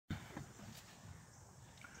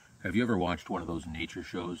Have you ever watched one of those nature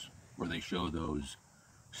shows where they show those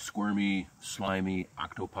squirmy, slimy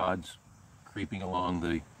octopods creeping along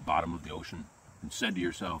the bottom of the ocean and said to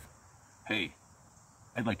yourself, hey,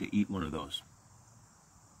 I'd like to eat one of those?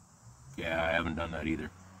 Yeah, I haven't done that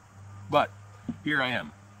either. But here I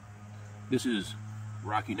am. This is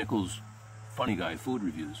Rocky Nichols' Funny Guy Food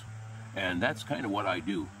Reviews. And that's kind of what I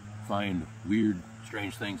do. Find weird,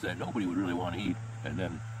 strange things that nobody would really want to eat and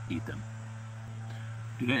then eat them.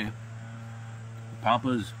 Today,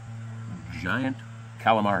 Pampas giant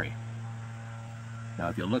calamari. Now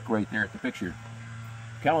if you look right there at the picture,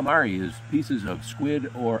 calamari is pieces of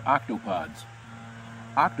squid or octopods.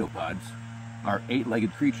 Octopods are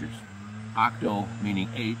 8-legged creatures. Octo meaning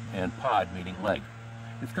 8 and pod meaning leg.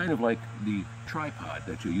 It's kind of like the tripod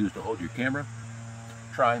that you use to hold your camera.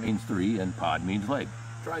 Tri means 3 and pod means leg.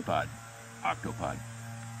 Tripod, octopod.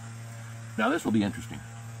 Now this will be interesting.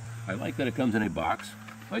 I like that it comes in a box,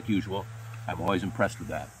 like usual. I'm always impressed with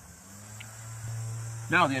that.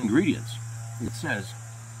 Now the ingredients. It says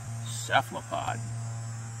cephalopod.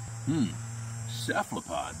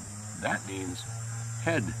 Cephalopod. That means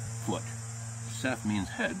head, foot. Ceph means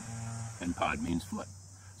head, and pod means foot.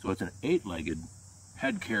 So it's an 8-legged,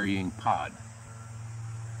 head-carrying pod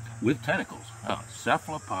with tentacles. Oh,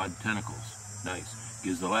 cephalopod tentacles. Nice.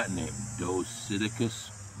 Gives the Latin name Dosidicus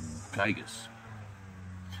gigas.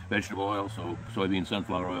 Vegetable oil, so soybean,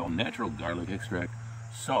 sunflower oil, natural garlic extract,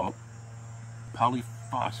 salt,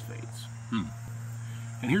 polyphosphates.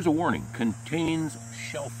 And here's a warning. Contains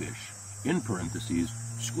shellfish. In parentheses,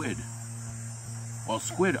 squid. Well,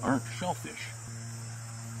 squid aren't shellfish.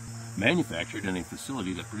 Manufactured in a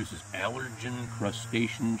facility that produces allergen,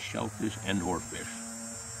 crustacean, shellfish, and/or fish.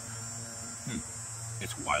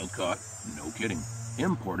 It's wild caught, no kidding.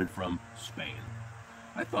 Imported from Spain.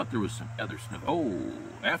 I thought there was some other stuff. Oh,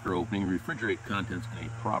 after opening, refrigerate contents in a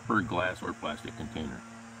proper glass or plastic container.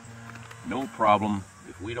 No problem.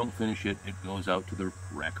 If we don't finish it, it goes out to the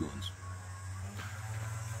raccoons.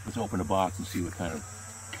 Let's open the box and see what kind of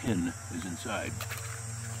tin is inside.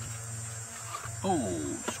 Oh,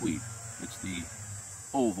 sweet. It's the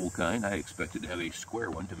oval kind. I expected to have a square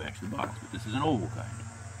one to match the box, but this is an oval kind.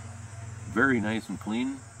 Very nice and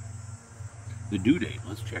clean. The due date,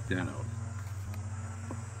 let's check that out.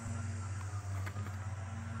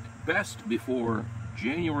 Best before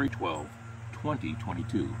January 12,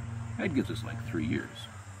 2022. That gives us like 3 years.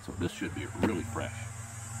 So this should be really fresh.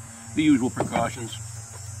 The usual precautions: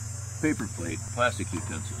 paper plate, plastic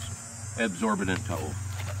utensils, absorbent towel,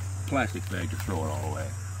 plastic bag to throw it all away,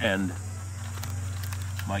 and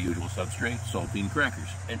my usual substrate, saltine crackers.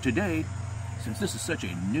 And today, since this is such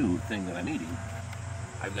a new thing that I'm eating,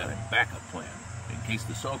 I've got a backup plan. In case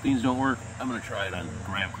the saltines don't work, I'm going to try it on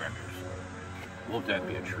graham crackers. Won't that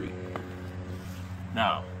be a treat?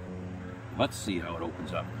 Now, let's see how it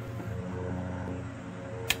opens up.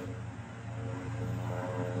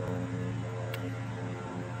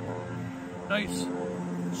 Nice,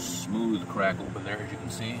 smooth crack open there, as you can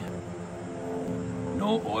see.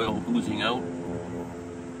 No oil oozing out.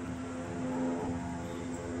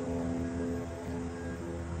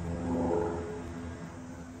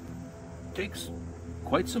 Takes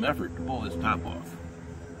quite some effort to pull this top off.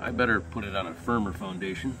 I better put it on a firmer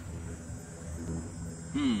foundation.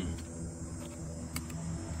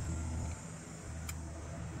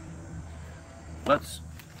 Let's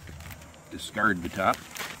discard the top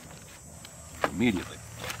immediately.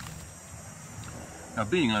 Now,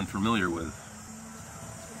 being unfamiliar with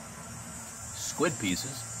squid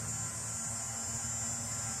pieces,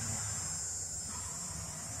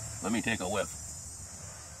 let me take a whiff.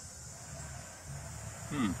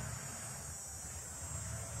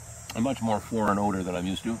 A much more foreign odor than I'm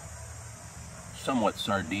used to. Somewhat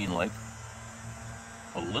sardine-like.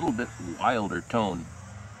 A little bit wilder tone.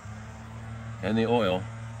 And the oil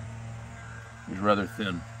is rather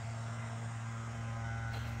thin.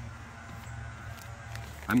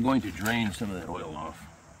 I'm going to drain some of that oil off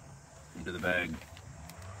into the bag.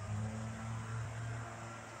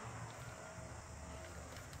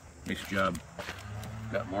 Nice job.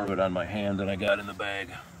 Got more of it on my hand than I got in the bag.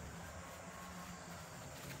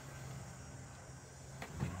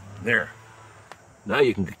 There. Now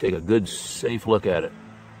you can take a good, safe look at it.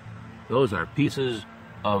 Those are pieces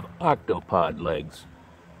of octopod legs.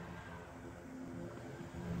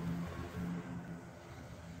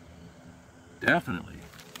 Definitely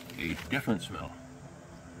a different smell.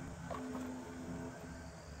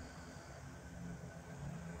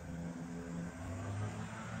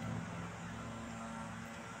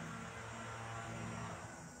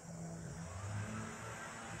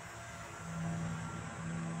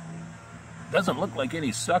 Doesn't look like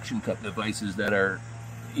any suction cup devices that are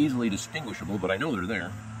easily distinguishable, but I know they're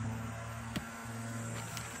there.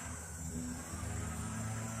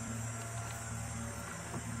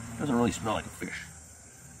 Doesn't really smell like a fish.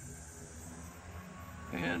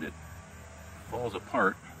 And it falls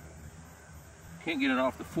apart. Can't get it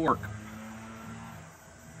off the fork.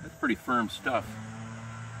 That's pretty firm stuff.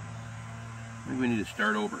 Maybe we need to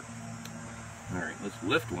start over. Alright, let's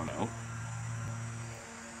lift one out.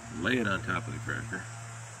 Lay it on top of the cracker.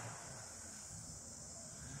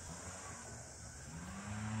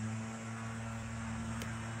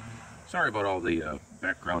 Sorry about all the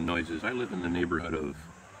background noises. I live in the neighborhood of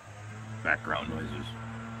background noises.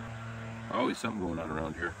 Always something going on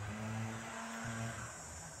around here.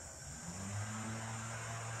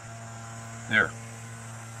 There.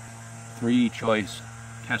 3 choice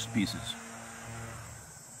test pieces.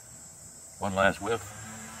 One last whiff.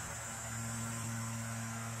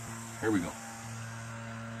 Here we go.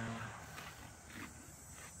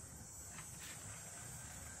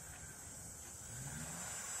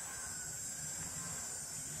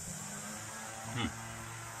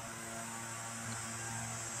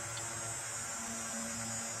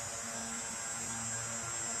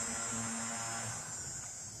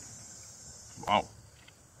 Wow.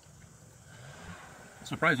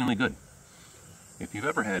 Surprisingly good. If you've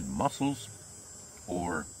ever had mussels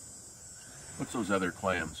or what's those other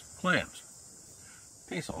clams? Clams.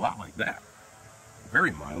 Tastes a lot like that.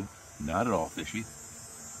 Very mild, not at all fishy.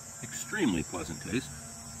 Extremely pleasant taste.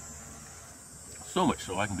 So much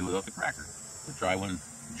so I can do without the cracker. I'll try one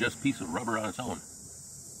just piece of rubber on its own.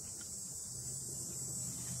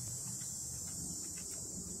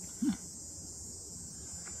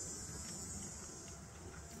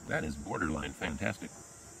 That is borderline fantastic.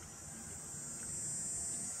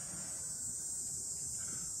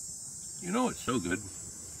 You know, it's so good.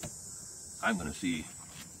 I'm going to see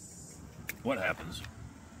what happens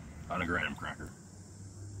on a graham cracker.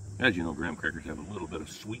 As you know, graham crackers have a little bit of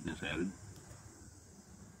sweetness added.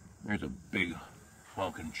 There's a big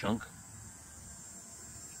flunking chunk.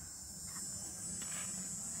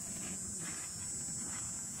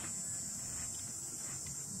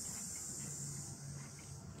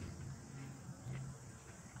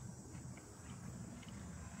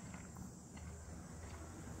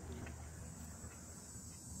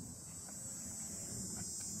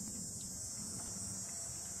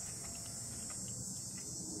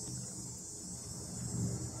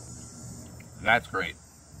 That's great.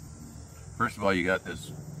 First of all, you got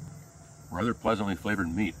this rather pleasantly flavored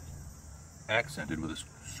meat accented with a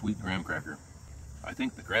sweet graham cracker. I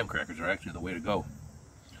think the graham crackers are actually the way to go.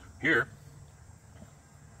 Here,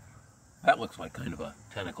 that looks like kind of a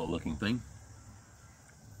tentacle looking thing.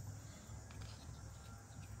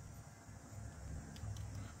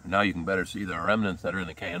 Now you can better see the remnants that are in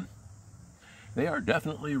the can. They are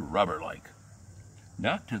definitely rubber-like.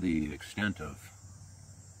 Not to the extent of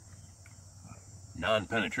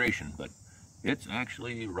non-penetration, but it's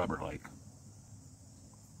actually rubber-like.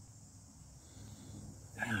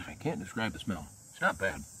 I can't describe the smell. It's not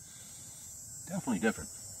bad. Definitely different.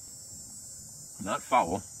 Not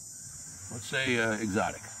foul. Let's say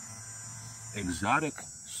exotic. Exotic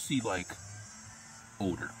sea-like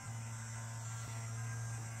odor.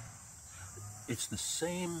 It's the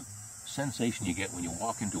same sensation you get when you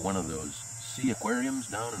walk into one of those sea aquariums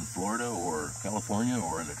down in Florida or California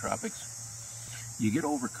or in the tropics. You get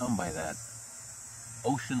overcome by that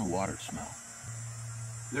ocean water smell.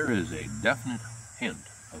 There is a definite hint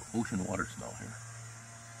of ocean water smell here.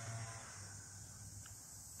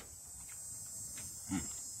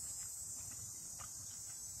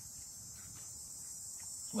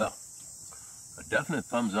 Well, a definite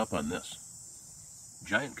thumbs up on this.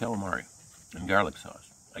 Giant calamari and garlic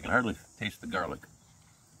sauce. I can hardly taste the garlic.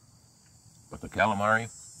 But the calamari,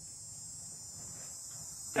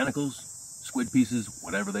 tentacles, squid pieces,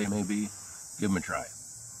 whatever they may be, give them a try.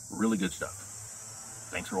 Really good stuff.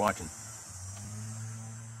 Thanks for watching.